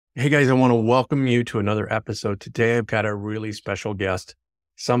Hey guys, I want to welcome you to another episode. Today I've got a really special guest,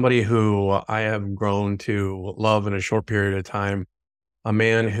 somebody who I have grown to love in a short period of time, a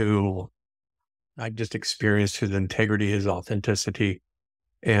man who I just experienced his integrity, his authenticity,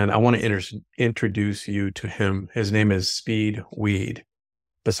 and I want to introduce you to him. His name is Speed Weed.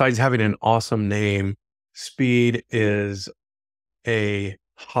 Besides having an awesome name, Speed is a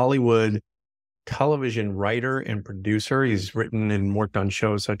Hollywood television writer and producer. He's written and worked on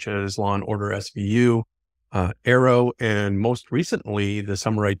shows such as Law and Order SVU, Arrow, and most recently, The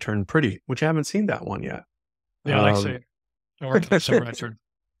Summer I Turned Pretty, which I haven't seen that one yet. Yeah, I like Um, saying I worked on Summer Return.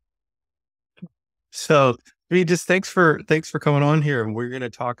 so, I mean, just thanks for coming on here. We're going to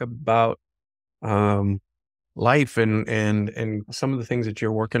talk about um, life and some of the things that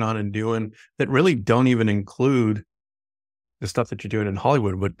you're working on and doing that really don't even include the stuff that you're doing in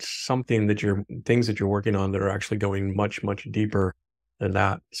Hollywood, but things that you're working on that are actually going much, much deeper than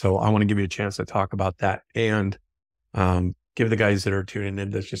that. So I want to give you a chance to talk about that and give the guys that are tuning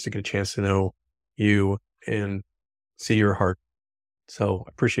in this just to get a chance to know you and see your heart. So I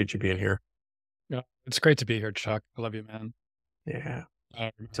appreciate you being here. Yeah, it's great to be here, Chuck. I love you, man. Yeah.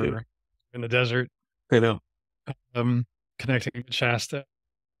 I Too. remember in the desert, I know. um, connecting with Shasta.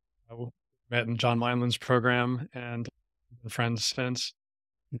 Met in John Wineland's program and been friends since.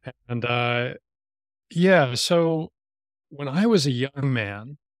 And yeah, so when I was a young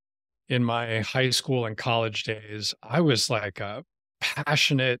man in my high school and college days, I was like a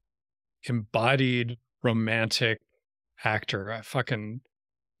passionate, embodied, romantic actor. I fucking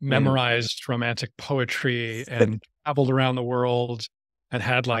Mm. memorized romantic poetry and traveled around the world and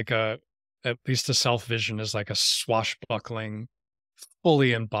had like at least a self vision as like a swashbuckling,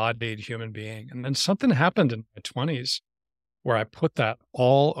 fully embodied human being. And then something happened in my 20s where I put that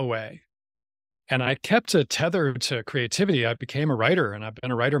all away. And I kept a tether to creativity. I became a writer and I've been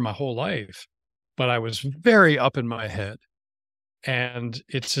a writer my whole life, but I was very up in my head. And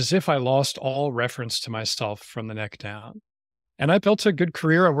it's as if I lost all reference to myself from the neck down. And I built a good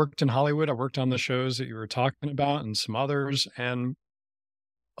career. I worked in Hollywood. I worked on the shows that you were talking about and some others. And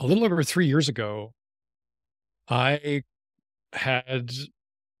a little over 3 years ago, I had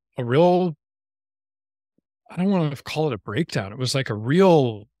a real, I don't want to call it a breakdown. It was like a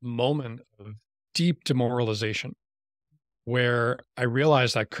real moment of deep demoralization where I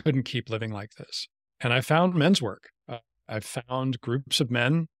realized I couldn't keep living like this. And I found men's work. I found groups of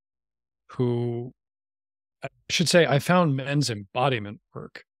men who I should say I found men's embodiment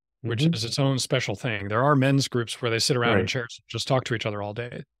work, which Hmm. is its own special thing. There are men's groups where they sit around in Right. chairs and just talk to each other all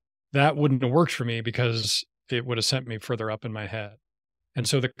day. That wouldn't have worked for me because it would have sent me further up in my head. And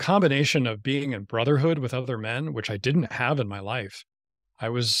so the combination of being in brotherhood with other men, which I didn't have in my life, I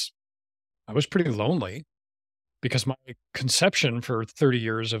was I was pretty lonely because my conception for 30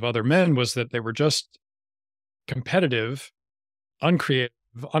 years of other men was that they were just competitive, uncreative,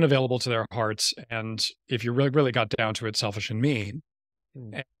 unavailable to their hearts, and if you really got down to it, selfish and mean.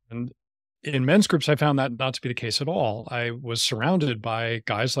 Mm. And in men's groups, I found that not to be the case at all. I was surrounded by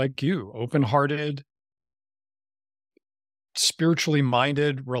guys like you, open hearted, spiritually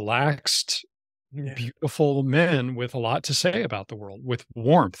minded, relaxed, Yeah. beautiful men with a lot to say about the world, with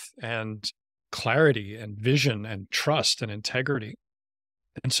warmth and clarity and vision and trust and integrity.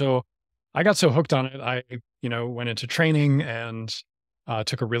 And so I got so hooked on it. Went into training and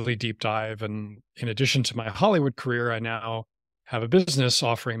took a really deep dive. And in addition to my Hollywood career, I now have a business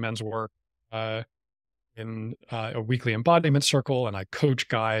offering men's work. In a weekly embodiment circle, and I coach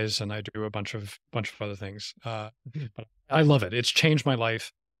guys, and I do a bunch of other things. But I love it. It's changed my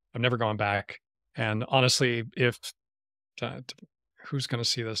life. I've never gone back. And honestly, if uh, who's going to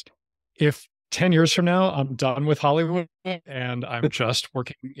see this? If 10 years from now I'm done with Hollywood and I'm just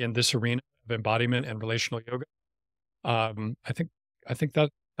working in this arena of embodiment and relational yoga, I think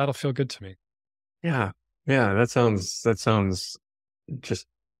that that'll feel good to me. Yeah. Yeah. That sounds just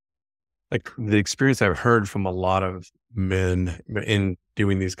like the experience I've heard from a lot of men in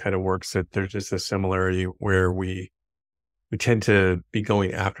doing these kind of works, that there's just a similarity where we tend to be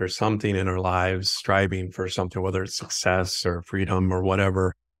going after something in our lives, striving for something, whether it's success or freedom or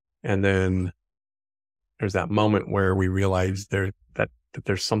whatever. And then there's that moment where we realize that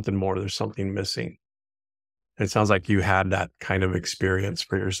there's something more, there's something missing. It sounds like you had that kind of experience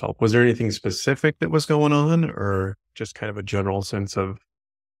for yourself. Was there anything specific that was going on, or just kind of a general sense of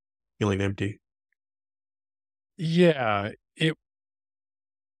feeling empty? Yeah,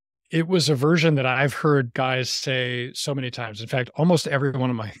 it was a version that I've heard guys say so many times. In fact, almost every one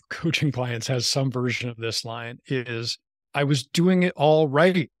of my coaching clients has some version of this line is, I was doing it all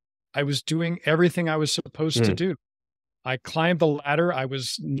right. I was doing everything I was supposed to Mm. do. I climbed the ladder. I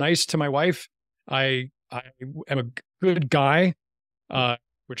was nice to my wife. I am a good guy,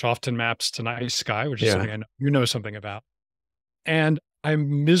 which often maps to nice guy, which is Yeah. something I know you know something about. And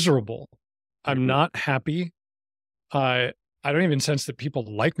I'm miserable. I'm Mhm. not happy. I I don't even sense that people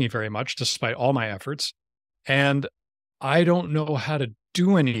like me very much, despite all my efforts. And I don't know how to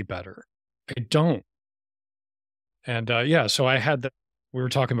do any better. I don't. And yeah, so I had that. We were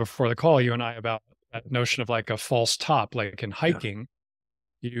talking before the call, you and I, about that notion of like a false top, like in Yeah. hiking.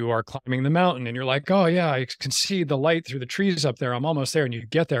 You are climbing the mountain and you're like, oh, yeah, I can see the light through the trees up there. I'm almost there. And you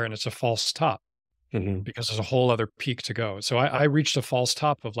get there and it's a false top Mhm. because there's a whole other peak to go. So I reached a false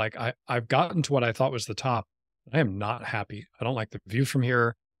top of like, I've gotten to what I thought was the top. I am not happy. I don't like the view from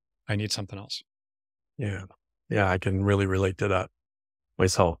here. I need something else. Yeah. Yeah, I can really relate to that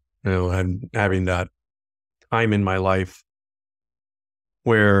myself. And having that time in my life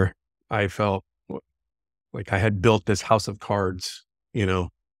where I felt like I had built this house of cards, you know,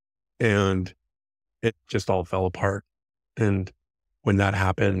 and it just all fell apart. And when that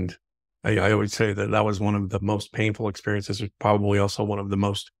happened, I always say that that was one of the most painful experiences, probably also one of the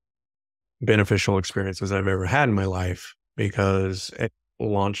most beneficial experiences I've ever had in my life, because it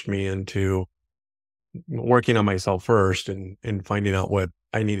launched me into working on myself first and finding out what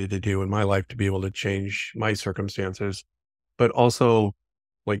I needed to do in my life to be able to change my circumstances, but also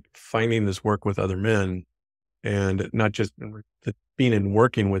like finding this work with other men, and not just being and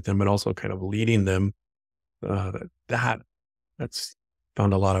working with them, but also kind of leading them. Uh, that that's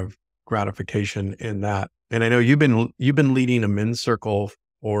found a lot of gratification in that. And I know you've been leading a men's circle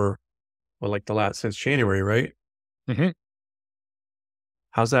for, well, like the last since January, right? Hmm.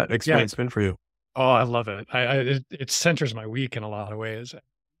 How's that Yeah. experience been for you? Oh, I love it. It centers my week in a lot of ways.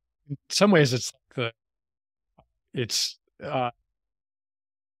 In some ways, it's like it's, uh,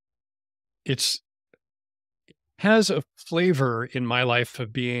 it's has a flavor in my life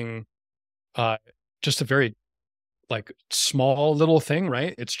of being, uh, just a very like small little thing,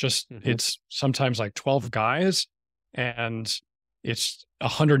 right? Hmm. It's sometimes like 12 guys and it's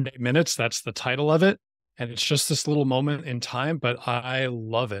 108 minutes. That's the title of it. And it's just this little moment in time, but I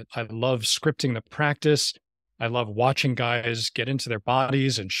love it. I love scripting the practice. I love watching guys get into their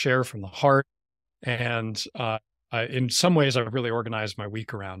bodies and share from the heart. And in some ways, I've really organized my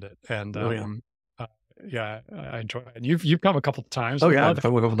week around it. And Oh yeah. uh, yeah, I enjoy it. And you've come a couple of times. Oh Would yeah. love I've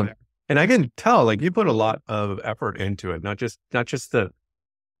come to with have all of you them. there. And I can tell, like, you put a lot of effort into it, not just the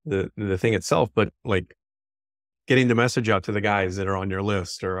thing itself, but like getting the message out to the guys that are on your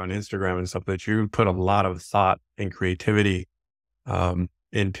list or on Instagram and stuff, that you put a lot of thought and creativity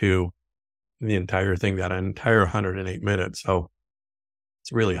into the entire thing, that entire 108 minutes. So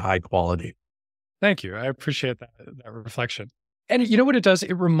it's really high quality. Thank you. I appreciate that reflection. And you know what it does?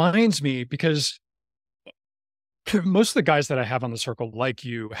 It reminds me because most of the guys that I have on the circle, like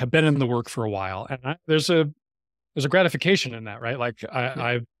you, have been in the work for a while, and there's a gratification in that, right? Like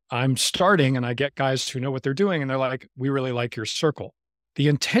Yeah. I'm starting, and I get guys who know what they're doing, and they're like, "We really like your circle." The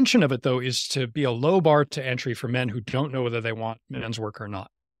intention of it, though, is to be a low bar to entry for men who don't know whether they want men's work or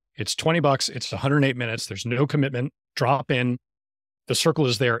not. It's $20. It's 108 minutes. There's no commitment. Drop in. The circle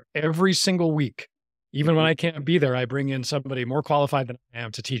is there every single week. Even when Mhm. I can't be there, I bring in somebody more qualified than I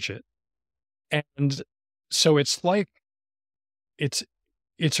am to teach it. And so it's like it's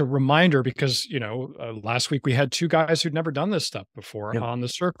it's a reminder because, last week we had 2 guys who'd never done this stuff before Yeah. on the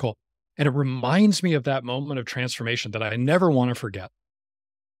circle, and it reminds me of that moment of transformation that I never wanna forget,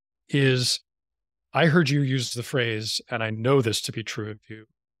 is I heard you use the phrase, and I know this to be true of you,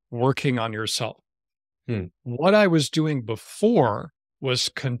 "working on yourself." Hmm. What I was doing before was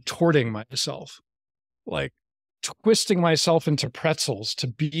contorting myself, like twisting myself into pretzels to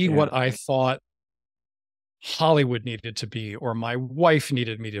be Yeah. what I thought Hollywood needed to be, or my wife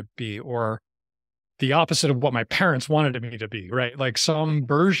needed me to be, or the opposite of what my parents wanted me to be, right? Like some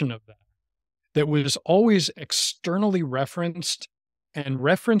version of that that was always externally referenced and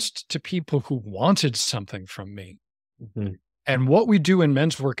referenced to people who wanted something from me. Mhm. And what we do in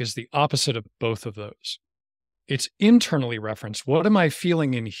men's work is the opposite of both of those. It's internally referenced. What am I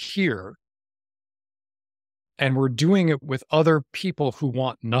feeling in here? And we're doing it with other people who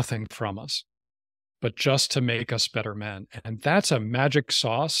want nothing from us, but just to make us better men. And that's a magic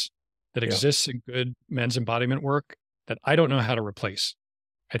sauce that Yeah. exists in good men's embodiment work that I don't know how to replace.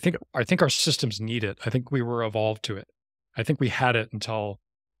 I think our systems need it. I think we were evolved to it. I think we had it until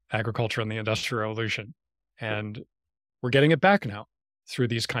agriculture and the industrial revolution. And we're getting it back now through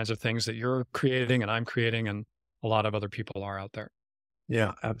these kinds of things that you're creating and I'm creating and a lot of other people are out there.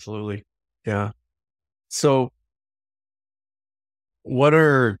 Yeah, absolutely. Yeah. So what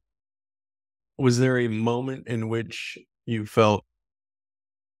are was there a moment in which you felt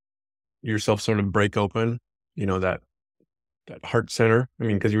yourself sort of break open, that heart center? I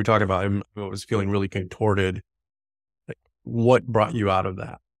mean, because you were talking about I was feeling really contorted. Like, what brought you out of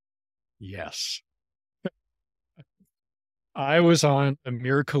that? Yes. I was on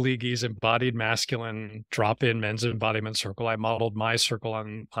Amir Khaligi's Embodied Masculine drop-in men's embodiment circle. I modeled my circle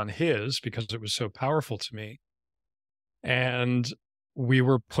on his because it was so powerful to me. And we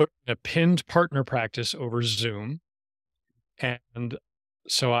were put in a pinned partner practice over Zoom. And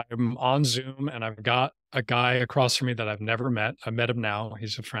so I'm on Zoom and I've got a guy across from me that I've never met. I met him now.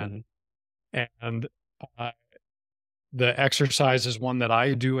 He's a friend. Mhm. And uh, the exercise is one that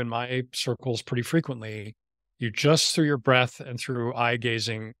I do in my circles pretty frequently. You just through your breath and through eye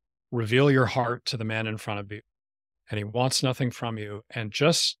gazing, reveal your heart to the man in front of you. And he wants nothing from you. And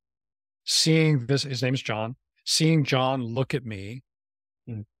just seeing this, his name's John, seeing John look at me,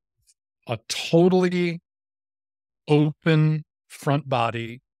 Mm. a totally open front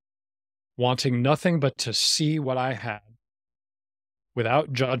body, wanting nothing but to see what I had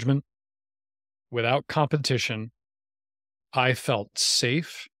without judgment, without competition. I felt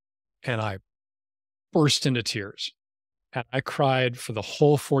safe and I burst into tears. And I cried for the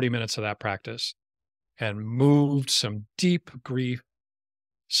whole 40 minutes of that practice and moved some deep grief,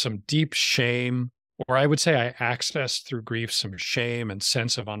 some deep shame, or I would say I accessed through grief some shame and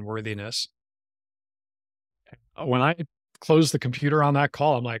sense of unworthiness. When I closed the computer on that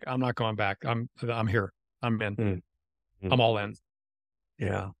call, I'm like, I'm not going back. I'm here. I'm in. Mm. Mm. I'm all in.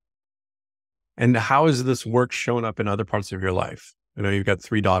 Yeah. And how has this work shown up in other parts of your life? I know you've got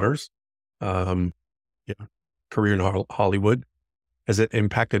 3 daughters, um, yeah, career in Hollywood. Has it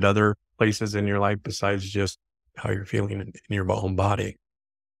impacted other places in your life besides just how you're feeling in your own body?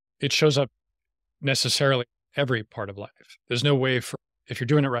 It shows up necessarily every part of life. There's no way for, if you're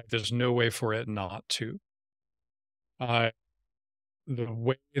doing it right, there's no way for it not to. Uh, the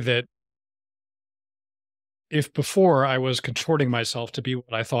way that if before I was contorting myself to be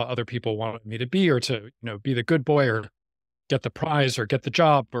what I thought other people wanted me to be, or to, be the good boy or get the prize or get the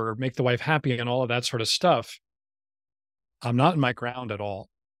job or make the wife happy and all of that sort of stuff, I'm not in my ground at all.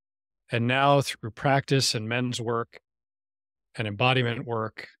 And now through practice and men's work and embodiment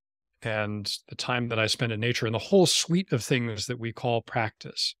work and the time that I spend in nature and the whole suite of things that we call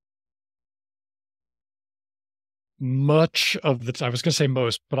practice, much of the, I was going to say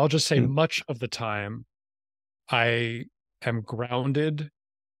most, but I'll just say Mm. much of the time, I am grounded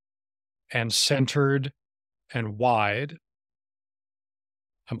and centered and wide.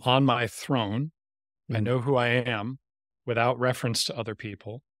 I'm on my throne. I Mm. know who I am without reference to other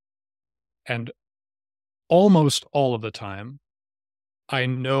people. And almost all of the time, I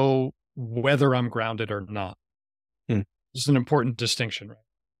know whether I'm grounded or not. Mm. This is an important distinction, right?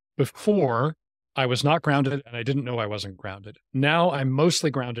 Before, I was not grounded and I didn't know I wasn't grounded. Now I'm mostly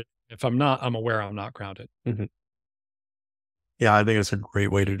grounded. If I'm not, I'm aware I'm not grounded. Mhm. Yeah, I think it's a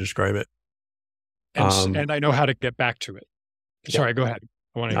great way to describe it. Um, And I know how to get back to it. yeah, Sorry, go ahead.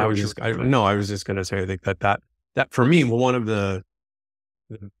 I want to I hear was what you were just, going to say. no, I was just going to say, I think that for me, one of the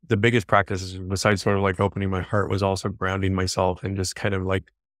biggest practices besides sort of like opening my heart was also grounding myself and just kind of like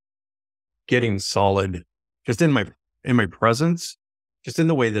getting solid just in my presence, just in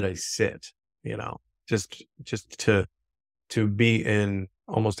the way that I sit, you know, just to be in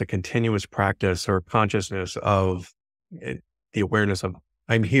almost a continuous practice or consciousness of it, the awareness of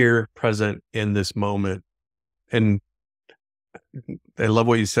I'm here present in this moment. And I love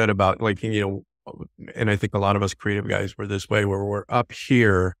what you said about like, and I think a lot of us creative guys were this way where we're up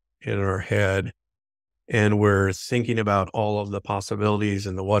here in our head and we're thinking about all of the possibilities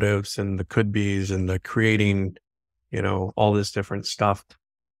and the what ifs and the could be's and the creating, all this different stuff.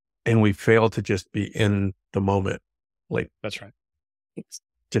 And we fail to just be in the moment, like That's right.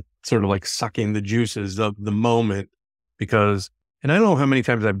 just sort of like sucking the juices of the moment because, and I don't know how many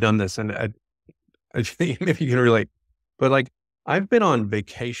times I've done this and I think maybe you can relate, but like I've been on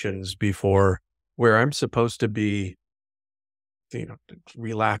vacations before where I'm supposed to be,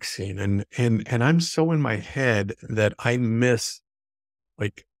 relaxing and I'm so in my head that I miss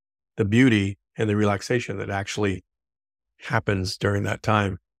like the beauty and the relaxation that actually happens during that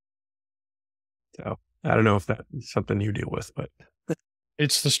time. So I don't know if that's something you deal with, but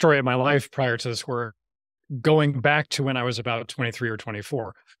It's the story of my life prior to this work, going back to when I was about 23 or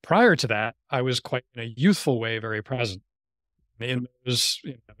 24. Prior to that, I was quite in a youthful way, very present. In those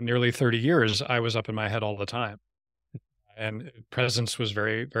nearly 30 years, I was up in my head all the time. And presence was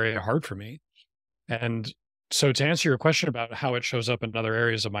very, very hard for me. And so to answer your question about how it shows up in other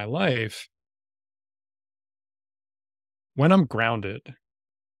areas of my life, when I'm grounded,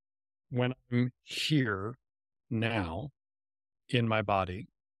 when I'm here, now in my body,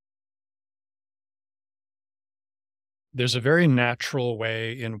 there's a very natural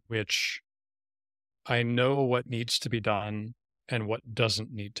way in which I know what needs to be done and what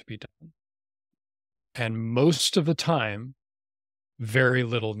doesn't need to be done. And most of the time, very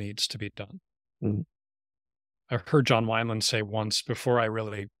little needs to be done. Mhm. I heard John Wineland say once, before I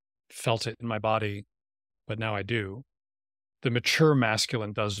really felt it in my body, but now I do, the mature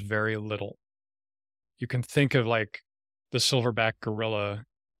masculine does very little. You can think of like the silverback gorilla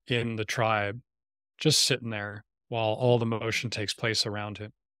in the tribe just sitting there while all the motion takes place around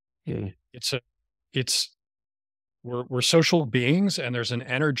him. Yeah. It's a it's we're social beings, and there's an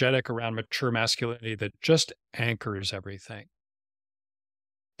energetic around mature masculinity that just anchors everything.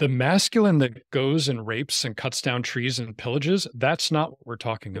 The masculine that goes and rapes and cuts down trees and pillages, that's not what we're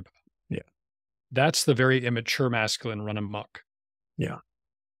talking about. Yeah. That's the very immature masculine run amok. Yeah.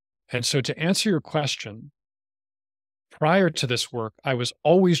 And so to answer your question, prior to this work, I was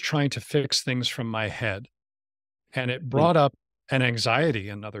always trying to fix things from my head. And it Mm. brought up an anxiety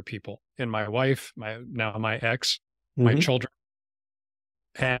in other people, in my wife, my ex, my Mhm. children,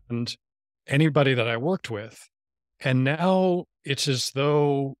 and anybody that I worked with. And now it's as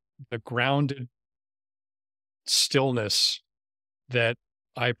though the grounded stillness that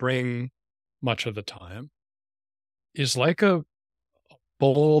I bring much of the time is like a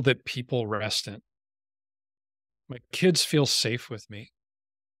bowl that people rest in. My kids feel safe with me.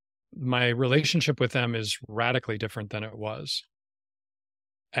 My relationship with them is radically different than it was.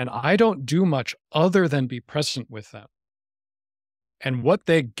 And I don't do much other than be present with them. And what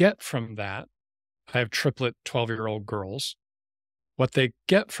they get from that, I have triplet 12-year-old girls. What they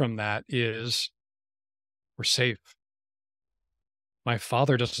get from that is we're safe. My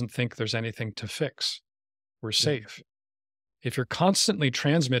father doesn't think there's anything to fix. We're Yeah. safe. If you're constantly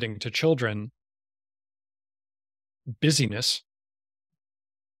transmitting to children busyness,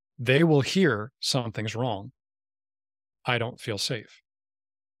 they will hear something's wrong. I don't feel safe.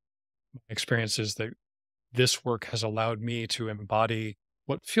 My experience is that this work has allowed me to embody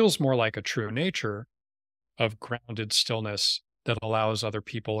what feels more like a true nature of grounded stillness that allows other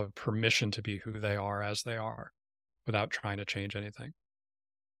people permission to be who they are as they are without trying to change anything.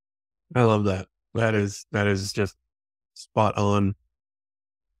 I love that. That is just spot on.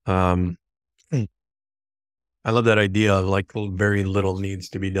 Um, Mm. I love that idea of like very little needs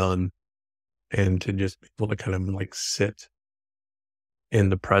to be done and to just be able to kind of like sit in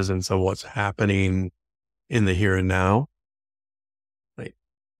the presence of what's happening in the here and now. Like,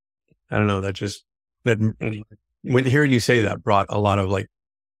 I don't know, that just that when hearing you say that brought a lot of like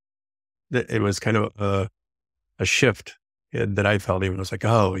that it was kind of a shift that I felt. Even it was like,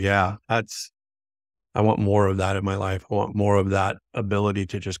 oh yeah, that's I want more of that in my life. I want more of that ability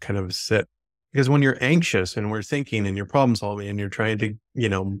to just kind of sit. Because when you're anxious and we're thinking and you're problem solving and you're trying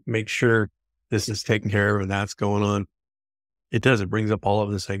to, make sure this is taken care of and that's going on, it brings up all of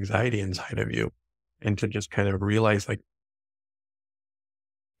this anxiety inside of you. And to just kind of realize like,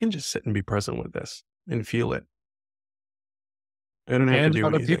 you can just sit and be present with this and feel it. I don't have to And do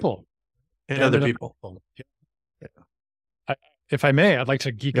other anything. people. And And other other people. people. Yeah. Yeah. I, if I may, I'd like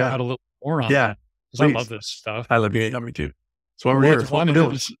to geek Yeah. out a little more on Yeah. that because I love Please. this stuff. I love you. Yeah, me too. That's why we're here. What That's what we're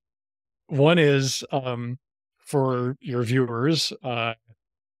doing. one is for your viewers,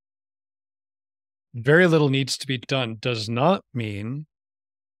 very little needs to be done does not mean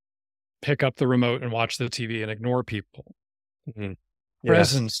pick up the remote and watch the TV and ignore people. Mhm.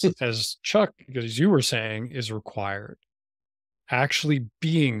 Yes. Presence, as Chuck, as you were saying, is required. Actually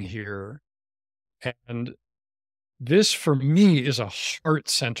being here. And this for me is a heart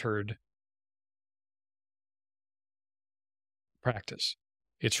centered practice.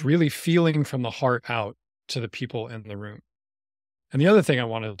 It's really feeling from the heart out to the people in the room. And the other thing I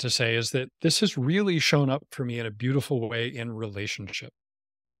wanted to say is that this has really shown up for me in a beautiful way in relationship.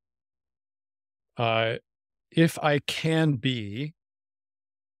 Uh, if I can be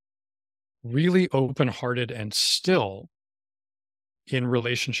really open hearted and still in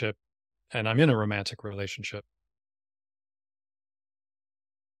relationship, and I'm in a romantic relationship,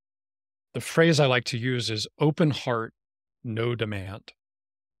 the phrase I like to use is open heart, no demand.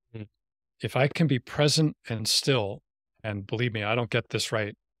 Mm. If I can be present and still, and believe me, I don't get this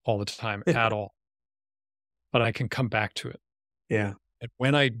right all the time at all, but I can come back to it. Yeah. And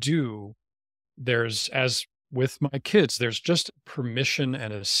when I do, there's, as with my kids, there's just permission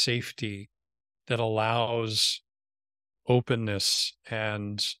and a safety that allows openness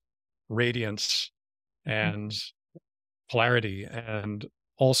and radiance Mhm. and polarity and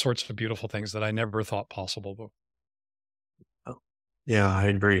all sorts of beautiful things that I never thought possible before. Oh, yeah, I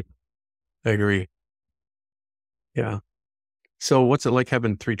agree. I agree. Yeah. So what's it like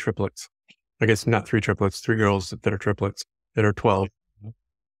having three triplets? I guess not three triplets, three girls that are triplets that are 12.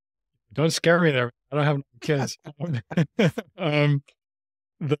 Don't scare me there. I don't have kids. um,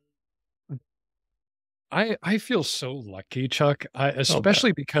 the, I feel so lucky, Chuck. Oh, bet.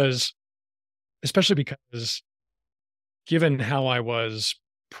 Especially because given how I was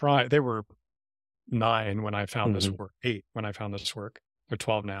they were 9 when I found this Hmm. work, 8 when I found this work. They're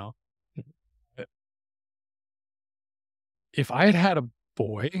 12 now. Uh, If I had had a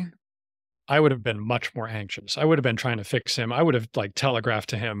boy, I would have been much more anxious. I would have been trying to fix him. I would have like telegraphed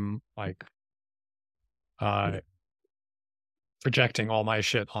to him, like uh, projecting all my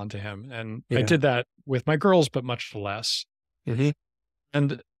shit onto him. And I Yeah. did that with my girls, but much less. Hmm.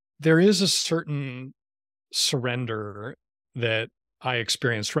 And there is a certain surrender that I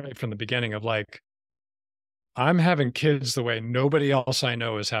experienced right from the beginning of like, I'm having kids the way nobody else I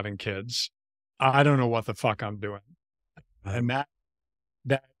know is having kids. I don't know what the fuck I'm doing. And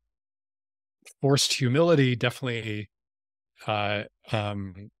that forced humility definitely uh,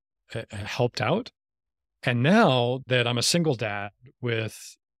 um, helped out. And now that I'm a single dad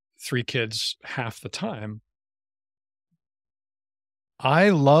with 3 kids half the time, I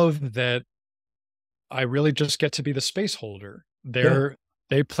love that I really just get to be the space holder. Yeah.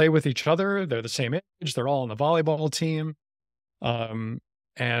 They play with each other. They're the same age. They're all on the volleyball team. Um,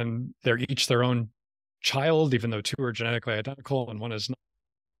 and they're each their own child, even though 2 are genetically identical and 1 is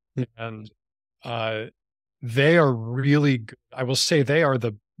not. And uh, they are really good. I will say they are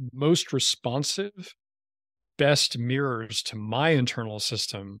the most responsive, best mirrors to my internal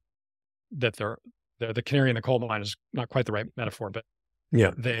system that they're the canary in the coal mine is not quite the right metaphor, but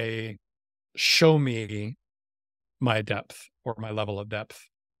Yeah. they show me my depth or my level of depth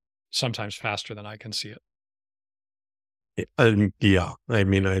sometimes faster than I can see it. Yeah. I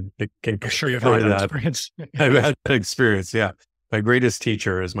mean, I can I'm sure you've had cover that that. experience. I've had that experience. Yeah. My greatest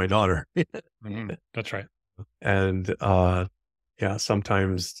teacher is my daughter. Mhm. That's right. And yeah,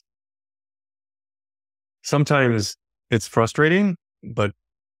 sometimes it's frustrating, but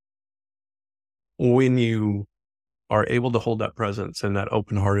when you are able to hold that presence and that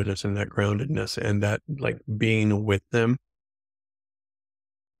open heartedness and that groundedness and that like being with them,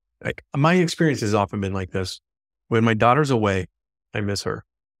 like my experience has often been like this. When my daughter's away, I miss her.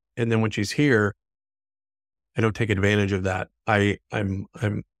 And then when she's here, I don't take advantage of that. I'm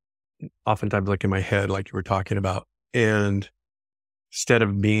oftentimes like in my head, like you were talking about, and instead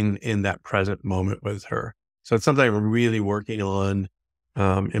of being in that present moment with her. So it's something I'm really working on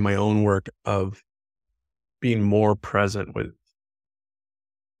in my own work of being more present with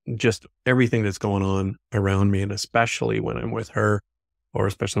just everything that's going on around me, and especially when I'm with her, or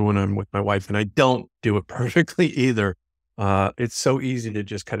especially when I'm with my wife. And I don't do it perfectly either. It's so easy to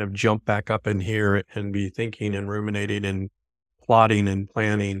just kind of jump back up in here and be thinking and ruminating and plotting and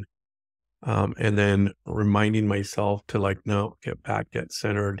planning, and then reminding myself to like, no, get back, get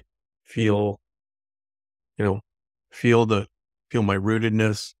centered, feel, you know, feel the, feel my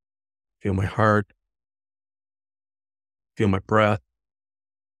rootedness, feel my heart, feel my breath,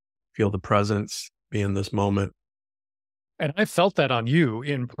 feel the presence, be in this moment. And I felt that on you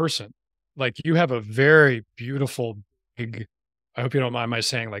in person. Like you have a very beautiful, big, I hope you don't mind my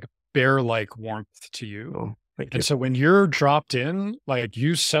saying, like bear-like warmth to you. So thank And you. so when you're dropped in, like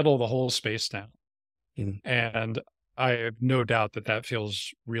you settle the whole space down. Mm, And I have no doubt that that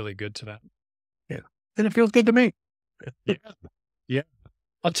feels really good to them. yeah. And it feels good to me. Yeah. Yeah.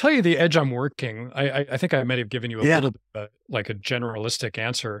 I'll tell you the edge I'm working. I think I might have given you a Yeah. little bit like a generalistic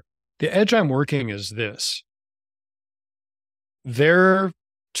answer. The edge I'm working is this. They're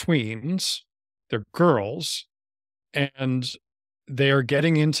tweens, they're girls, and they are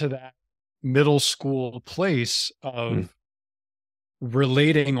getting into that middle school place Mm, of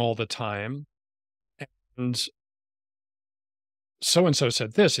relating all the time. And so and so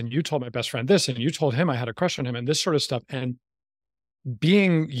said this, and you told my best friend this, and you told him I had a crush on him, and this sort of stuff. And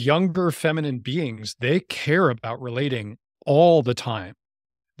being younger feminine beings, they care about relating all the time.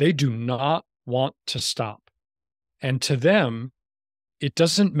 They do not want to stop. And to them, it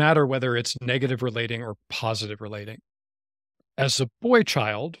doesn't matter whether it's negative relating or positive relating. As a boy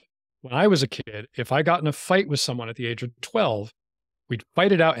child, when I was a kid, if I got in a fight with someone at the age of 12, we'd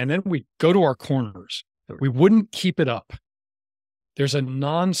fight it out and then we'd go to our corners. We wouldn't keep it up. There's a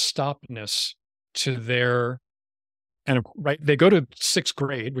non-stopness to their, and right, they go to 6th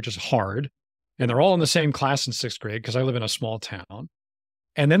grade, which is hard, and they're all in the same class in 6th grade because I live in a small town.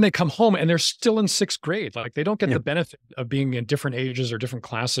 And then they come home and they're still in 6th grade. Like they don't get yeah. the benefit of being in different ages or different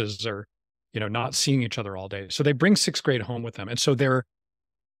classes or, not seeing each other all day. So they bring 6th grade home with them. And so they're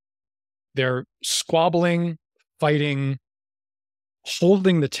squabbling, fighting,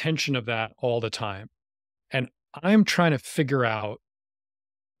 holding the tension of that all the time. And I'm trying to figure out,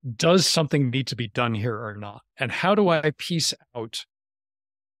 does something need to be done here or not? And how do I piece out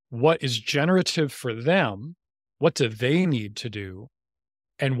what is generative for them? What do they need to do?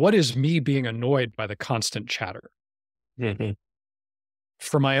 And what is me being annoyed by the constant chatter? Mhm.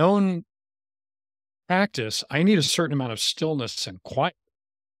 For my own practice, I need a certain amount of stillness and quiet.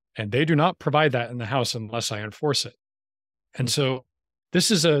 And they do not provide that in the house unless I enforce it. And so this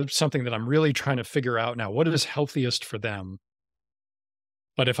is something that I'm really trying to figure out now. What is healthiest for them?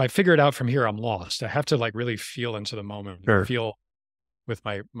 But if I figure it out from here, I'm lost. I have to like really feel into the moment, Sure. feel with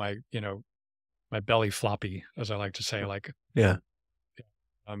my my belly floppy, as I like to say. Like, Yeah.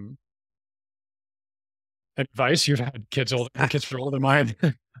 um, advice, you've had kids kids are older than mine.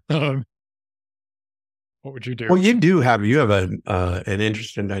 um, what would you do? Well, you have an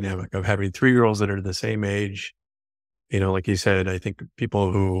interesting dynamic of having 3 girls that are the same age. Like you said, I think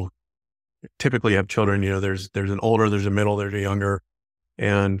people who typically have children, there's an older, there's a middle, there's a younger.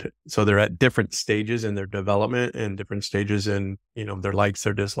 And so they're at different stages in their development and different stages in, their likes,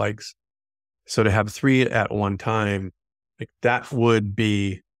 their dislikes. So to have 3 at one time, like that would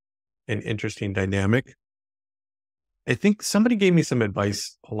be an interesting dynamic. I think somebody gave me some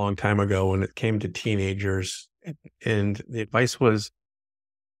advice a long time ago when it came to teenagers. And the advice was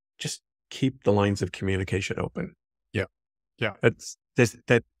just keep the lines of communication open. Yeah. Yeah. That's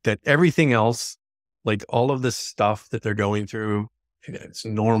that everything else, like all of this stuff that they're going through, it's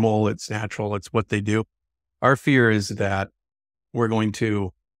normal, it's natural, it's what they do. Our fear is that we're going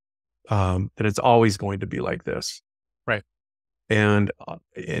to, that it's always going to be like this. Right. And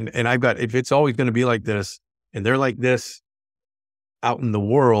if it's always going to be like this and they're like this out in the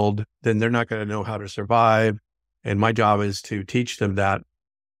world, then they're not going to know how to survive. And my job is to teach them that.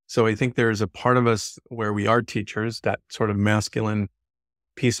 So I think there's a part of us where we are teachers, that sort of masculine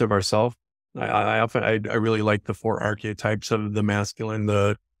piece of ourselves. I really like the 4 archetypes of the masculine,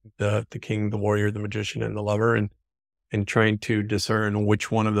 the king, the warrior, the magician, and the lover, and trying to discern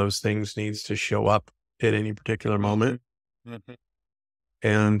which one of those things needs to show up at any particular moment. Mm-hmm.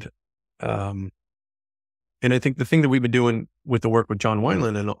 And I think the thing that we've been doing with the work with John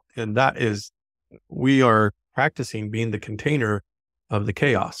Wineland and that is we are practicing being the container of the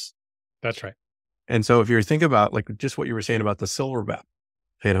chaos. That's right. And so if you think about like just what you were saying about the silverback,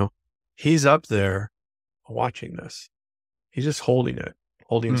 he's up there watching this. He's just holding it,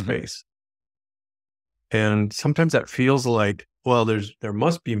 holding space. And sometimes that feels like, well, there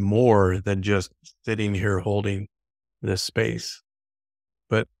must be more than just sitting here holding this space.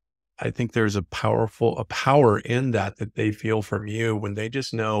 But I think there's a power in that they feel from you when they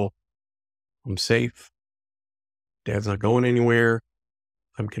just know I'm safe. Dad's not going anywhere.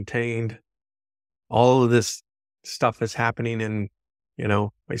 I'm contained. All of this stuff is happening in,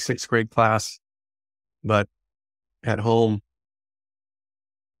 my 6th grade class, but at home,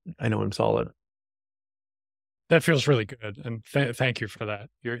 I know I'm solid. That feels really good, and thank you for that.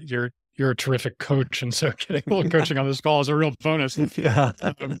 You're a terrific coach, and so getting a little coaching on this call is a real bonus. Yeah.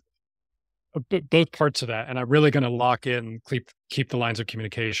 Both parts of that, and I'm really going to lock in, keep the lines of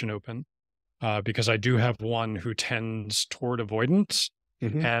communication open, because I do have one who tends toward avoidance,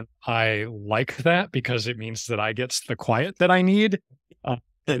 and I like that because it means that I get the quiet that I need.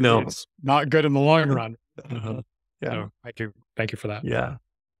 No, it's not good in the long run. Yeah. So thank you for that. Yeah.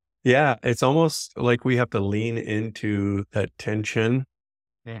 Yeah. It's almost like we have to lean into that tension.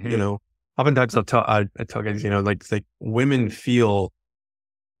 Oftentimes I tell guys, like women feel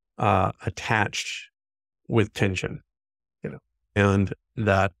attached with tension, and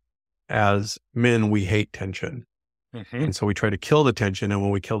that as men, we hate tension. And so we try to kill the tension. And when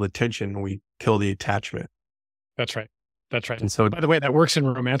we kill the tension, we kill the attachment. That's right. That's right. And so, by the way, that works in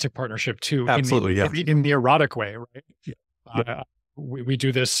romantic partnership too. Absolutely. In the erotic way, right? Yeah. We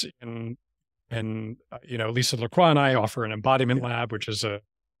do this in Lisa Lacroix and I offer an embodiment lab, which is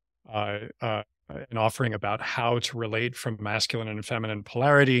an offering about how to relate from masculine and feminine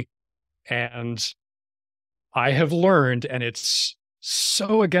polarity. And I have learned, and it's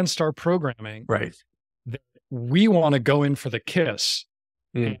so against our programming, right, that we want to go in for the kiss.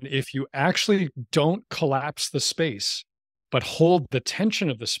 And if you actually don't collapse the space, but hold the tension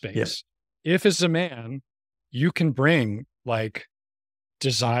of the space, if as a man, you can bring like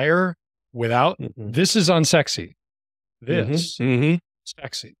desire without, this is unsexy. This is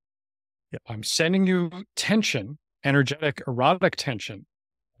sexy. Yep. I'm sending you tension, energetic, erotic tension,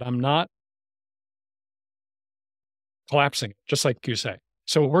 but I'm not collapsing it, just like you say.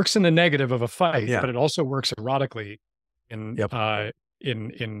 So it works in the negative of a fight, but it also works erotically in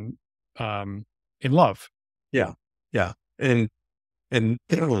love. Yeah. Yeah. And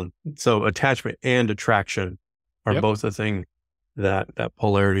so attachment and attraction are Yep. both a thing that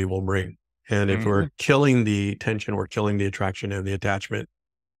polarity will bring. And if we're Mhm. killing the tension, we're killing the attraction and the attachment.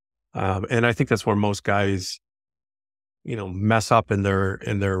 And I think that's where most guys, mess up in their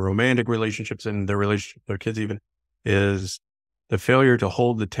romantic relationships and their relationship with their kids even, is the failure to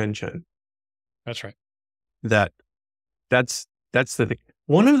hold the tension. That's right. That that's the thing.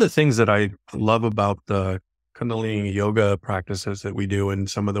 One of the things that I love about the Kundalini yoga practices that we do and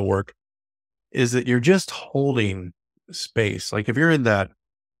some of the work is that you're just holding space. Like if you're in that,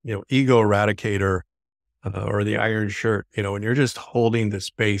 ego eradicator or the iron shirt, and you're just holding the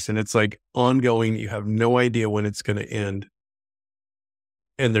space and it's like ongoing. You have no idea when it's going to end.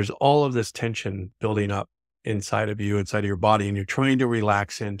 And there's all of this tension building up inside of you, inside of your body, and you're trying to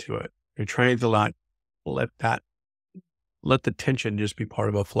relax into it. You're trying to not let that, let the tension just be part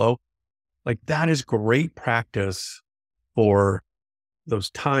of a flow. Like that is great practice for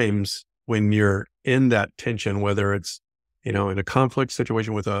those times when you're in that tension, whether it's, in a conflict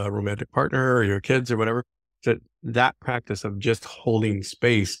situation with a romantic partner or your kids or whatever, that practice of just holding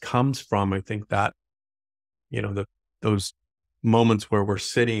space comes from, I think that, the, those moments where we're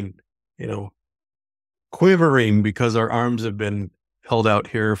sitting, you know, quivering because our arms have been held out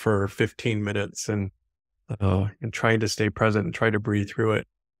here for 15 minutes and trying to stay present and try to breathe through it.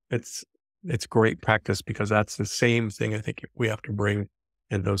 It's it's great practice because that's the same thing I think we have to bring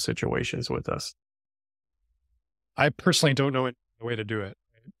in those situations with us. I personally don't know the way to do it.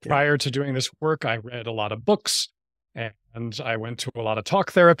 Yeah. Prior to doing this work, I read a lot of books and I went to a lot of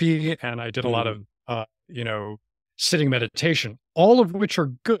talk therapy and I did a lot Mhm. of, you know, sitting meditation, all of which are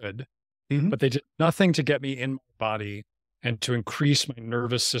good, Mhm. but they did nothing to get me in my body and to increase my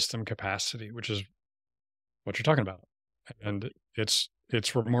nervous system capacity, which is what you're talking about. And it's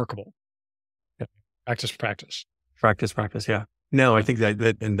remarkable. Yeah. Practice, practice. Practice, practice. Yeah. No, I Yeah. think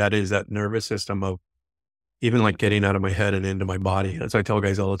that is that nervous system of even like getting out of my head and into my body. As I tell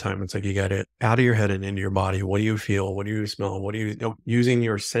guys all the time, it's like you got it out of your head and into your body. What do you feel? What do you smell? What do using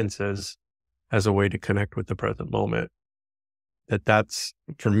your senses as a way to connect with the present moment? That's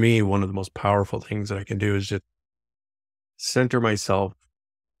for me one of the most powerful things that I can do is just center myself.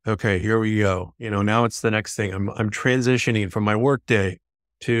 Okay, here we go. Now it's the next thing. I'm transitioning from my work day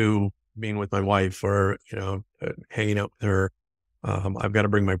to being with my wife or, hanging out with her. I've got to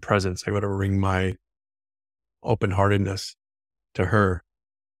bring my presence. I got to bring my open heartedness to her.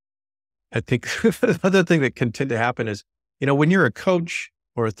 I think the other thing that can tend to happen is, when you're a coach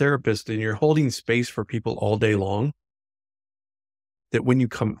or a therapist and you're holding space for people all day long, that when you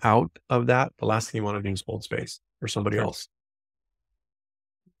come out of that, the last thing you want to do is hold space for somebody Sure. else.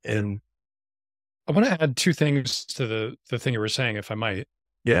 And I want to add two things to the thing you were saying, if I might.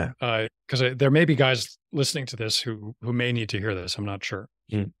 yeah, Because there may be guys listening to this who may need to hear this. I'm not sure.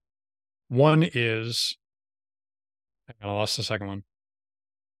 mm, One is, I lost the second one.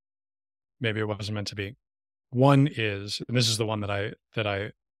 Maybe it wasn't meant to be. One is, and this is the one that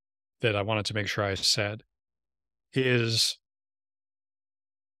I wanted to make sure I said, is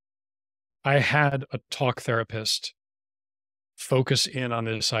I had a talk therapist focus in on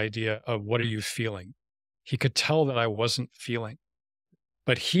this idea of what are you feeling? He could tell that I wasn't feeling,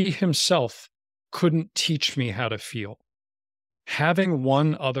 but he himself couldn't teach me how to feel. Having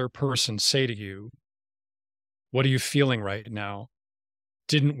one other person say to you, what are you feeling right now?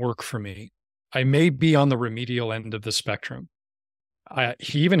 Didn't work for me. I may be on the remedial end of the spectrum.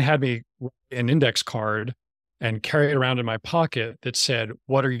 He even had me write an index card and carry it around in my pocket that said,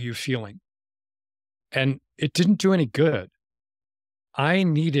 what are you feeling? And it didn't do any good. I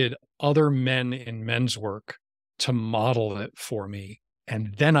needed other men in men's work to model it for me.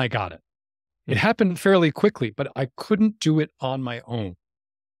 And then I got it. It mm, happened fairly quickly, but I couldn't do it on my own.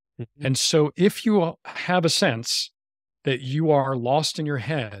 mhm. And so if you have a sense that you are lost in your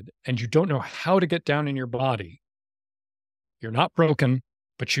head and you don't know how to get down in your body, you're not broken,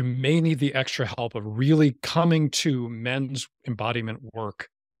 but you may need the extra help of really coming to men's embodiment work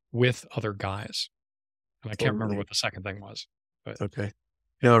with other guys. And I can't remember Totally. what the second thing was, but Okay.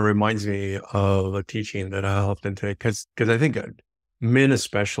 It reminds me of a teaching that I often take because I think men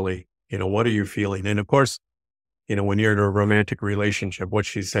especially, what are you feeling? And of course, when you're in a romantic relationship, what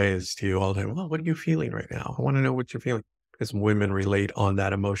she says to you all the time, well, what are you feeling right now? I want to know what you're feeling because women relate on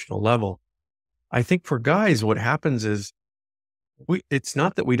that emotional level. I think for guys, what happens is it's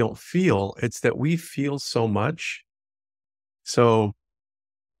not that we don't feel, it's that we feel so much. So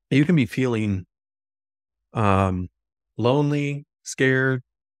you can be feeling um, lonely, scared,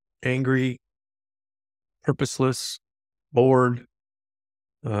 angry, purposeless, bored,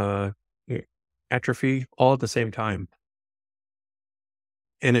 uh, atrophy all at the same time.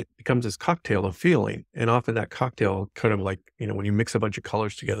 And it becomes this cocktail of feeling. And often that cocktail kind of like, when you mix a bunch of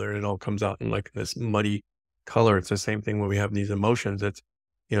colors together, it all comes out in like this muddy color. It's the same thing when we have these emotions. It's,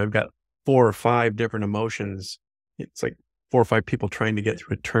 I've got 4 or 5 different emotions. It's like 4 or 5 people trying to get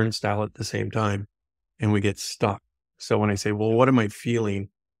through a turnstile at the same time, and we get stuck. So when I say, well, what am I feeling?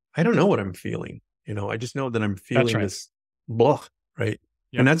 I don't know what I'm feeling. I just know that I'm That's feeling right. this blah, right?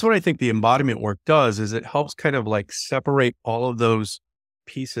 Yep. And that's what I think the embodiment work does, is it helps kind of like separate all of those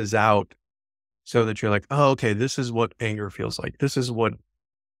pieces out so that you're like, oh, okay, this is what anger feels like. This is what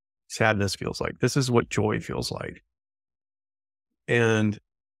sadness feels like. This is what joy feels like. And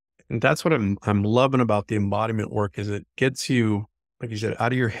that's what I'm loving about the embodiment work, is it gets you, like you said,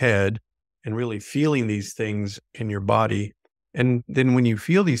 out of your head and really feeling these things in your body. And then when you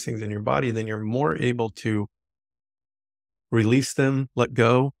feel these things in your body, then you're more able to release them, let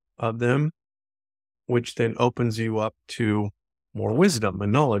go of them, which then opens you up to more wisdom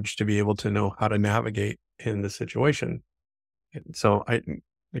and knowledge to be able to know how to navigate in the situation. And so I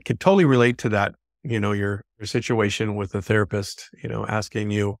could totally relate to that, your situation with the therapist,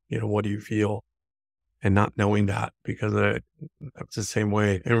 asking you, what do you feel? And not knowing that, because that's the same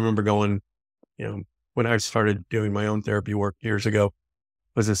way. I remember going, when I started doing my own therapy work years ago,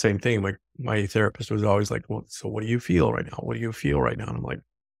 it was the same thing. Like my therapist was always like, well, so what do you feel right now? What do you feel right now? And I'm like,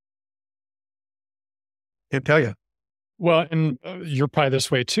 can't tell you. Well, and you're probably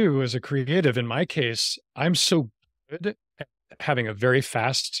this way too as a creative. In my case, I'm so good at having a very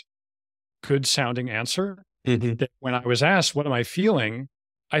fast, good sounding answer Hmm. that when I was asked, "What am I feeling?"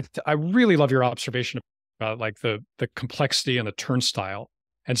 I really love your observation about like the complexity and the turnstile,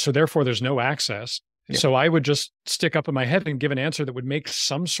 and so therefore there's no access. Yeah. So I would just stick up in my head and give an answer that would make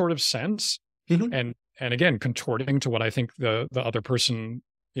some sort of sense, Hmm. and again contorting to what I think the other person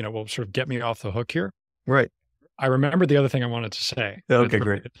will sort of get me off the hook here. Right. I remember the other thing I wanted to say that Okay,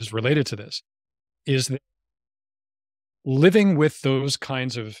 great. is related to this is that living with those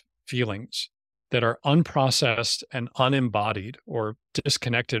kinds of feelings that are unprocessed and unembodied or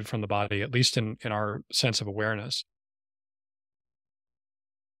disconnected from the body, at least in our sense of awareness,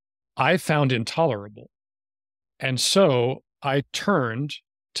 I found intolerable. And so I turned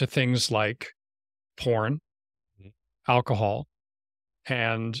to things like porn, Mhm. alcohol,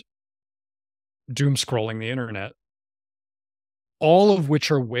 and doom scrolling the internet, all of which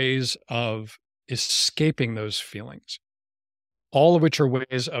are ways of escaping those feelings, all of which are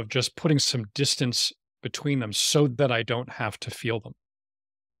ways of just putting some distance between them so that I don't have to feel them.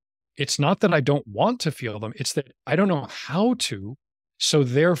 It's not that I don't want to feel them, it's that I don't know how to. So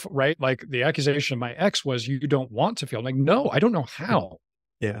therefore, right? Like the accusation of my ex was, you don't want to feel. I'm like, no, I don't know how.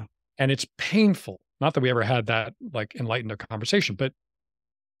 Yeah. And it's painful. Not that we ever had that like enlightened a conversation, but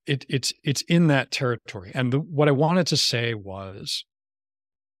it's in that territory. And what I wanted to say was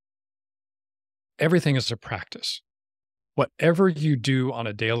everything is a practice. Whatever you do on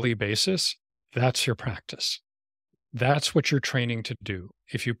a daily basis, that's your practice. That's what you're training to do.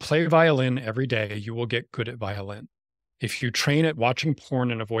 If you play violin every day, you will get good at violin. If you train at watching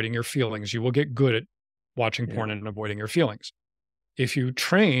porn and avoiding your feelings, you will get good at watching Yeah. porn and avoiding your feelings. If you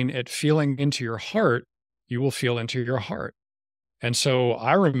train at feeling into your heart, you will feel into your heart. And so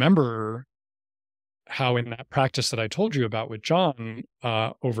I remember how in that practice that I told you about with John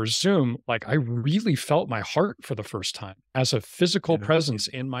over Zoom, like I really felt my heart for the first time as a physical Yeah. presence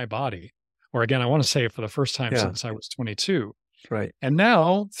in my body. Or again, I want to say for the first time Yeah. since I was 22. Right. And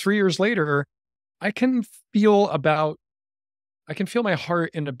now, 3 years later, I can feel about I can feel my heart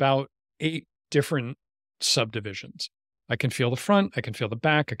in about 8 different subdivisions. I can feel the front, I can feel the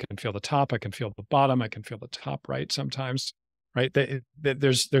back, I can feel the top, I can feel the bottom, I can feel the top right sometimes, right?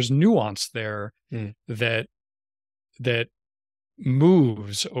 There's nuance there Mm. that that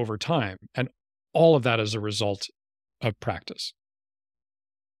moves over time, and all of that is a result of practice.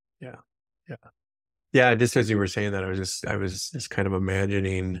 Yeah. Yeah. Yeah. Just as you were saying that, I was just kind of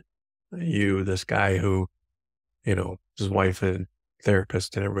imagining you, this guy who, his wife and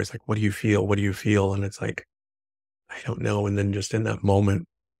therapist, and everybody's like, what do you feel? What do you feel? And it's like, I don't know. And then just in that moment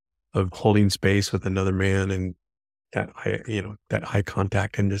of holding space with another man, and that eye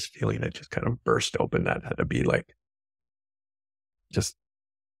contact, and just feeling it just kind of burst open, that had to be like just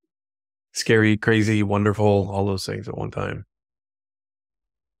scary, crazy, wonderful, all those things at one time.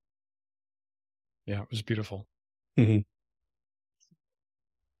 Yeah, it was beautiful. Mhm.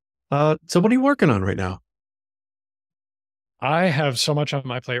 So what are you working on right now? I have so much on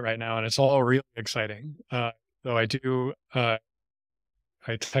my plate right now, and it's all really exciting. Though I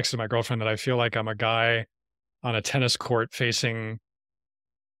texted my girlfriend that I feel like I'm a guy on a tennis court facing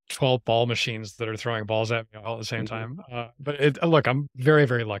 12 ball machines that are throwing balls at me all at the same time. But look, I'm very,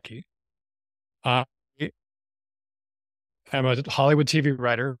 very lucky. I am a Hollywood TV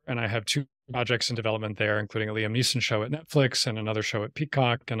writer, and I have 2 projects in development there, including a Liam Neeson show at Netflix and another show at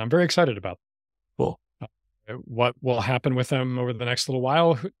Peacock, and I'm very excited about Cool. what will happen with them over the next little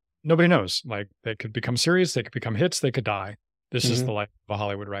while. Nobody knows. Like, they could become series, they could become hits, they could die. This is the life of a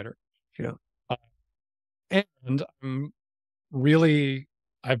Hollywood writer. Yeah. And really,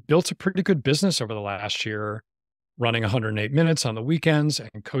 I've built a pretty good business over the last year, running 108 minutes on the weekends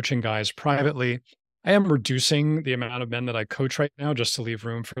and coaching guys privately. I am reducing the amount of men that I coach right now just to leave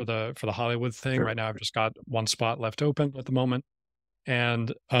room for the Hollywood thing. Sure. Right now, I've just got 1 spot left open at the moment,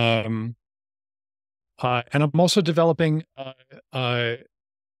 and I'm also developing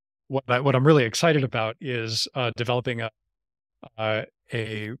what I'm really excited about is developing a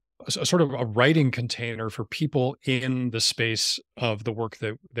sort of a writing container for people in the space of the work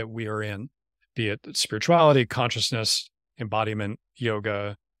that we are in, be it spirituality, consciousness, embodiment,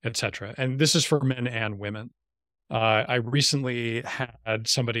 yoga, etc. And this is for men and women. I recently had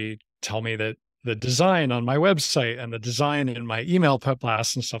somebody tell me that the design on my website and the design in my email pep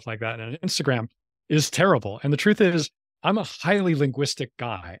blasts and stuff like that and Instagram is terrible. And the truth is, I'm a highly linguistic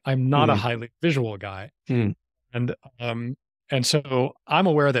guy. I'm not a highly visual guy. And and so I'm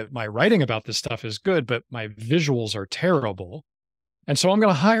aware that my writing about this stuff is good, but my visuals are terrible. And so I'm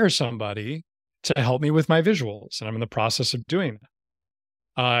going to hire somebody to help me with my visuals. And I'm in the process of doing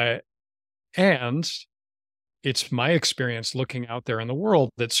that. And it's my experience looking out there in the world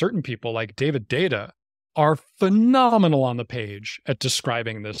that certain people like David Data are phenomenal on the page at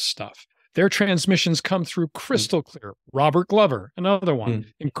describing this stuff. Their transmissions come through crystal clear. Robert Glover, another one,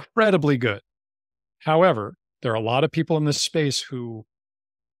 incredibly good. However, there are a lot of people in this space who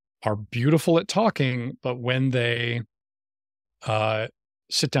are beautiful at talking, but when they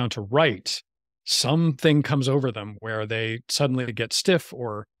sit down to write, something comes over them where they suddenly get stiff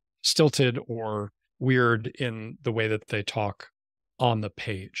or stilted or weird in the way that they talk on the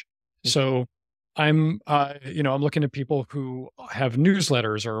page. So I'm looking at people who have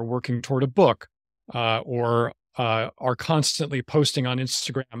newsletters or are working toward a book, or are constantly posting on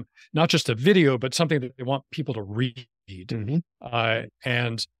Instagram, not just a video, but something that they want people to read.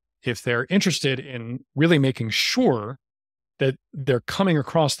 And if they're interested in really making sure that they're coming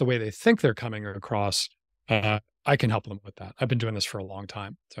across the way they think they're coming across, I can help them with that. I've been doing this for a long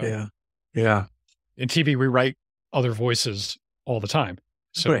time. So Yeah. in TV, we write other voices all the time.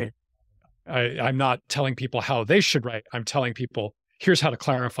 So Great. I'm not telling people how they should write. I'm telling people, here's how to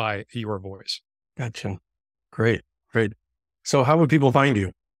clarify your voice. Gotcha. Great. So how would people find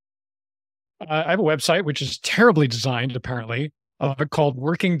you? I have a website, which is terribly designed, apparently, called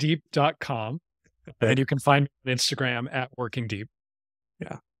workingdeep.com. And you can find me on Instagram at workingdeep.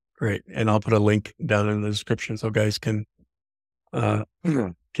 Yeah. Great. And I'll put a link down in the description so guys can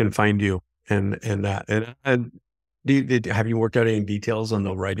find you and that. And have you worked out any details on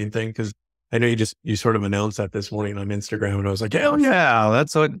the writing thing? Because I know you sort of announced that this morning on Instagram, and I was like, hell yeah,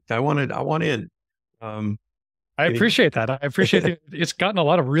 that's what I wanted. I want in. I appreciate that. I appreciate it. It's gotten a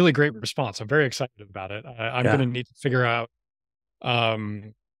lot of really great response. I'm very excited about it. I'm going to need to figure out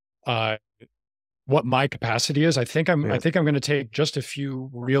what my capacity is. I think I'm going to take just a few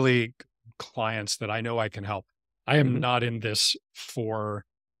really clients that I know I can help. I am not in this for,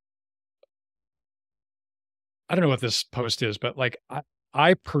 I don't know what this post is, but like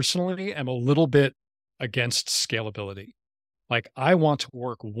I personally am a little bit against scalability. Like, I want to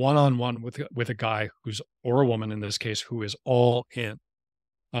work one-on-one with a guy or a woman in this case, who is all in.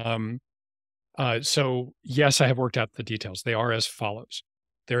 So yes, I have worked out the details. They are as follows.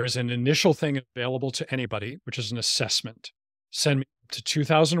 There is an initial thing available to anybody, which is an assessment. Send me up to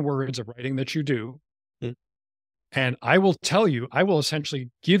 2,000 words of writing that you do. And I will essentially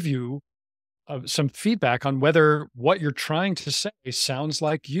give you some feedback on whether what you're trying to say sounds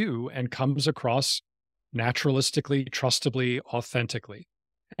like you and comes across naturalistically, trustably, authentically.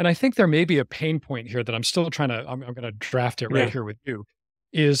 And I think there may be a pain point here that I'm still I'm going to draft it right here with you,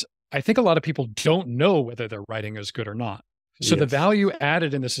 is I think a lot of people don't know whether their writing is good or not. So the value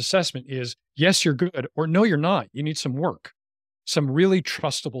added in this assessment is, yes, you're good, or no, you're not. You need some work, some really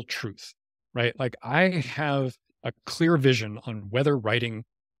trustable truth, right? Like, I have a clear vision on whether writing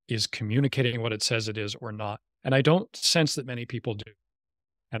is communicating what it says it is or not. And I don't sense that many people do.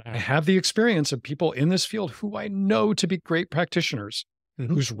 And I have the experience of people in this field who I know to be great practitioners,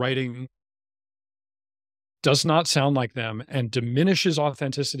 whose writing does not sound like them and diminishes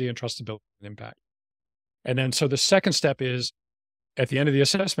authenticity and trustability and impact. And then, so the second step is, at the end of the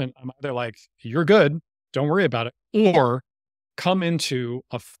assessment, I'm either like, you're good, don't worry about it, or come into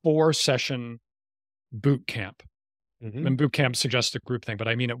a 4-session boot camp. And boot camp suggests a group thing, but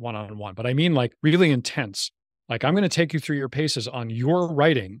I mean it one-on-one. But I mean like really intense. Like I'm going to take you through your paces on your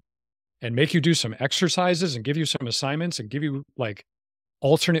writing and make you do some exercises and give you some assignments and give you like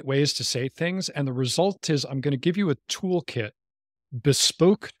alternate ways to say things. And the result is I'm going to give you a toolkit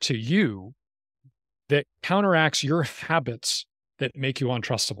bespoke to you that counteracts your habits that make you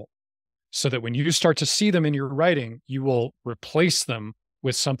untrustable. So that when you start to see them in your writing, you will replace them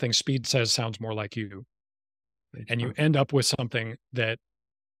with something Speed says sounds more like you. And you end up with something that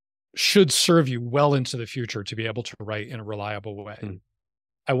should serve you well into the future to be able to write in a reliable way.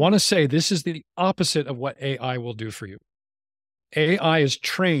 I want to say this is the opposite of what AI will do for you. AI is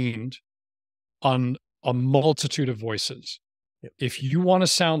trained on a multitude of voices. If you want to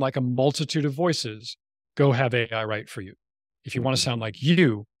sound like a multitude of voices, go have AI write for you. If you want to sound like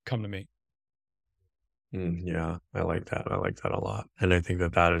you, come to me. Yeah, I like that. I like that a lot. And I think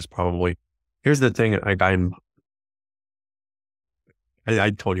that that is probably, here's the thing.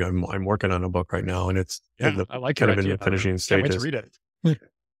 I told you I'm working on a book right now, and it's I like kind your of in idea. the finishing Can't wait to stages. read it.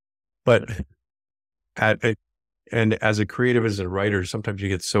 But and as a creative, as a writer, sometimes you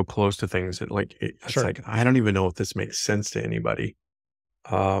get so close to things that it's Sure. like, I don't even know if this makes sense to anybody.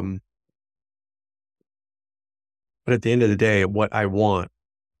 But at the end of the day, what I want,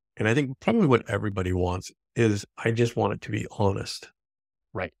 and I think probably what everybody wants, is I just want it to be honest.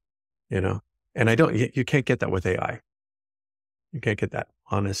 Right. And you can't get that with AI. You can't get that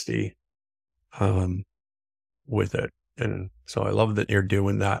honesty with it. And so I love that you're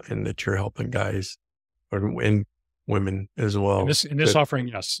doing that and that you're helping guys and women as well. In this offering,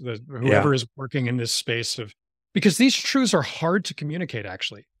 yes, whoever is working in this space because these truths are hard to communicate,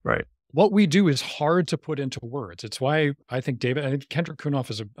 actually. Right. What we do is hard to put into words. It's why I think Kendrick Kunoff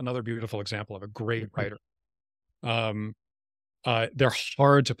is another beautiful example of a great writer. They're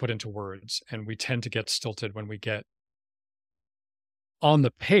hard to put into words, and we tend to get stilted when we get on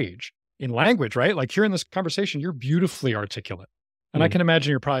the page in language, right? Like here in this conversation, you're beautifully articulate. And I can imagine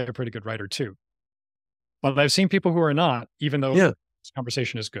you're probably a pretty good writer too. But I've seen people who are not, even though this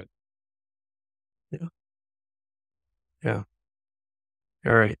conversation is good. Yeah.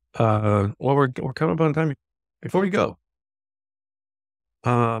 All right. Well, we're coming up on time. Before we go,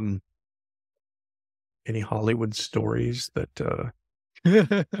 any Hollywood stories that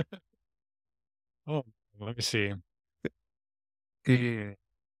Oh, let me see.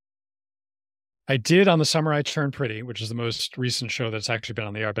 I did on The Summer I Turned Pretty, which is the most recent show that's actually been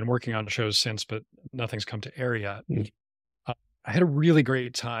on the air. I've been working on shows since, but nothing's come to air yet. I had a really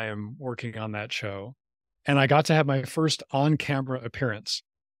great time working on that show, and I got to have my first on-camera appearance.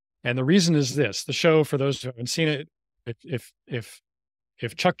 And the reason is this: the show, for those who haven't seen it,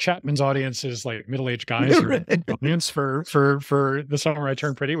 if Chuck Chapman's audience is like middle-aged guys, audience for The Summer I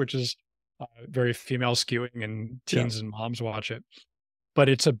Turned Pretty, which is very female skewing, and teens and moms watch it. But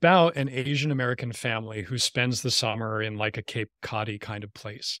it's about an Asian American family who spends the summer in like a Cape Cod-y kind of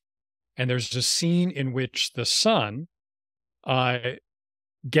place. And there's a scene in which the son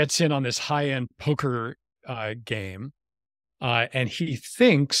gets in on this high-end poker game. And he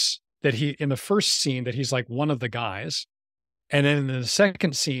thinks that in the first scene, that he's like one of the guys. And then in the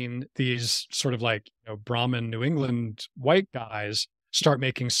second scene, these sort of like, Brahmin New England white guys start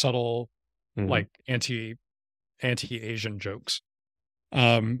making subtle, like anti-Asian jokes.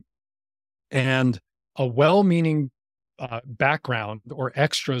 And a well-meaning background or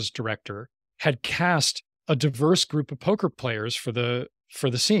extras director had cast a diverse group of poker players for the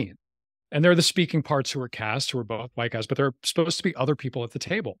scene. And they're the speaking parts who were cast, who were both white guys, but there are supposed to be other people at the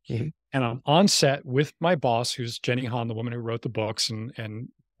table. And I'm on set with my boss, who's Jenny Han, the woman who wrote the books and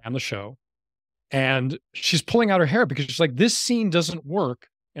ran the show. And she's pulling out her hair because she's like, this scene doesn't work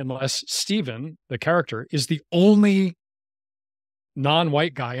unless Steven, the character, is the only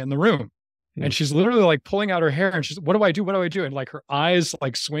non-white guy in the room. And she's literally like pulling out her hair and she's, what do I do? What do I do? And like her eyes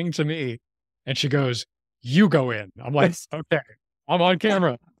like swing to me and she goes, you go in. I'm like, okay, I'm on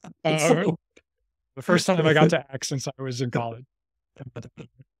camera. The first time I got to act since I was in college.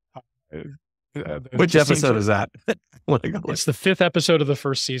 Which episode is that? It's the 5th episode of the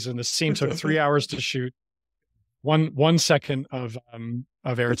first season. The scene took 3 hours to shoot. 1 second of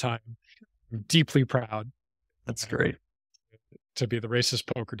airtime. I'm deeply proud. That's great. To be the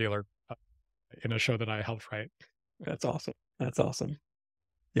racist poker dealer in a show that I helped write. That's awesome. That's awesome.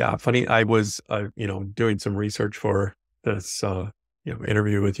 Yeah, funny. I was, doing some research for this,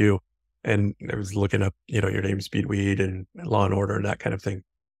 interview with you, and I was looking up, your name, Speedweed, and Law and Order, and that kind of thing.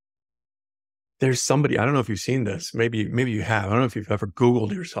 There's somebody, I don't know if you've seen this. Maybe you have. I don't know if you've ever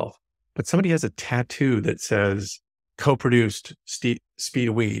Googled yourself, but somebody has a tattoo that says co-produced Speed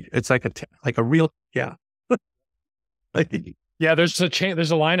Weed. It's like like a real, yeah. Yeah, there's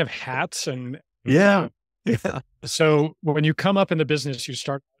a line of hats and Yeah. Yeah. so when you come up in the business, you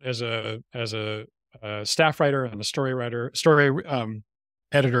start as a staff writer and a story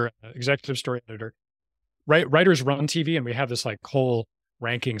editor, executive story editor. Writers run TV, and we have this like whole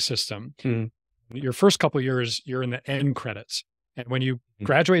ranking system. Mm. Your first couple of years, you're in the end credits, and when you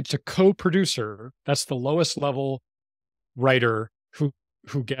graduate to co-producer, that's the lowest level writer who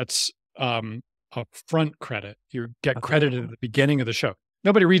gets a front credit. You get credited at the beginning of the show.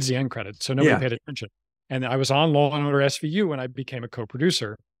 Nobody reads the end credits, so nobody paid attention. And I was on Law and Order SVU when I became a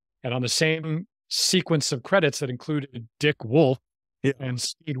co-producer, and on the same sequence of credits that included Dick Wolf and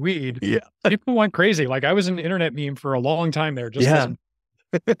Speed Weed, people went crazy. Like I was an internet meme for a long time there.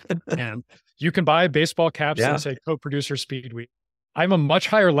 And you can buy baseball caps that say co-producer Speed Weed. I'm a much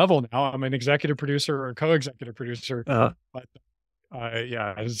higher level now. I'm an executive producer or a co-executive producer. But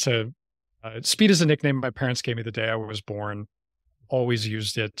Speed is a nickname my parents gave me the day I was born. Always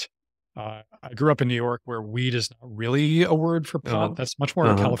used it. I grew up in New York where weed is not really a word for pot. That's much more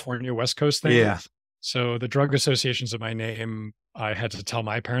a California West Coast thing. Yeah. So the drug associations of my name, I had to tell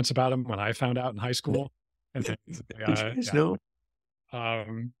my parents about them when I found out in high school. And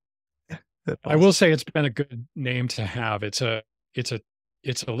I will say it's been a good name to have. It's a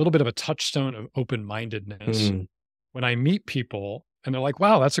little bit of a touchstone of open-mindedness. When I meet people and they're like,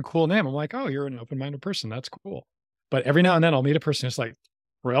 wow, that's a cool name. I'm like, oh, you're an open-minded person. That's cool. But every now and then I'll meet a person who's like,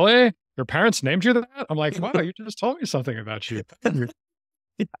 really? Your parents named you that? I'm like, wow, you just told me something about you.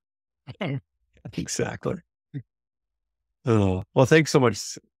 Exactly. Oh, well, thanks so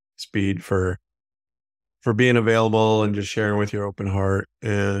much, Speed, for being available and just sharing with your open heart.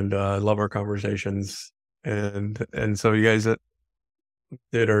 And I love our conversations. And so you guys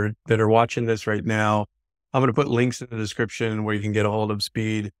that are watching this right now, I'm going to put links in the description where you can get a hold of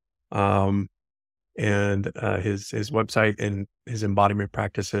Speed, and his website and his embodiment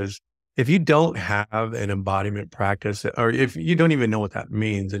practices. If you don't have an embodiment practice, or if you don't even know what that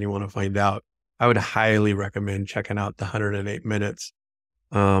means and you want to find out, I would highly recommend checking out the 108 minutes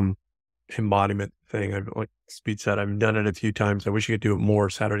embodiment thing. Like Speed said, I've done it a few times. I wish you could do it more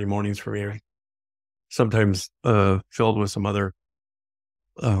Saturday mornings for me. Sometimes filled with some other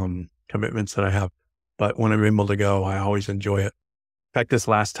commitments that I have. But when I'm able to go, I always enjoy it. In fact, this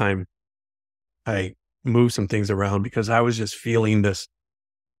last time I moved some things around because I was just feeling this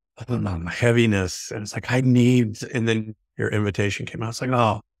heaviness. And it's like, and then your invitation came out. It's like,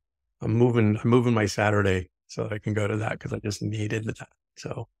 oh, I'm moving my Saturday so I can go to that because I just needed that.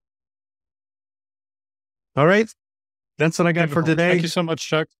 So, all right. That's what I got for today. Thank you so much,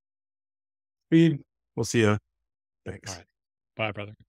 Chuck. Speed. We'll see you. Thanks. All right. Bye, brother.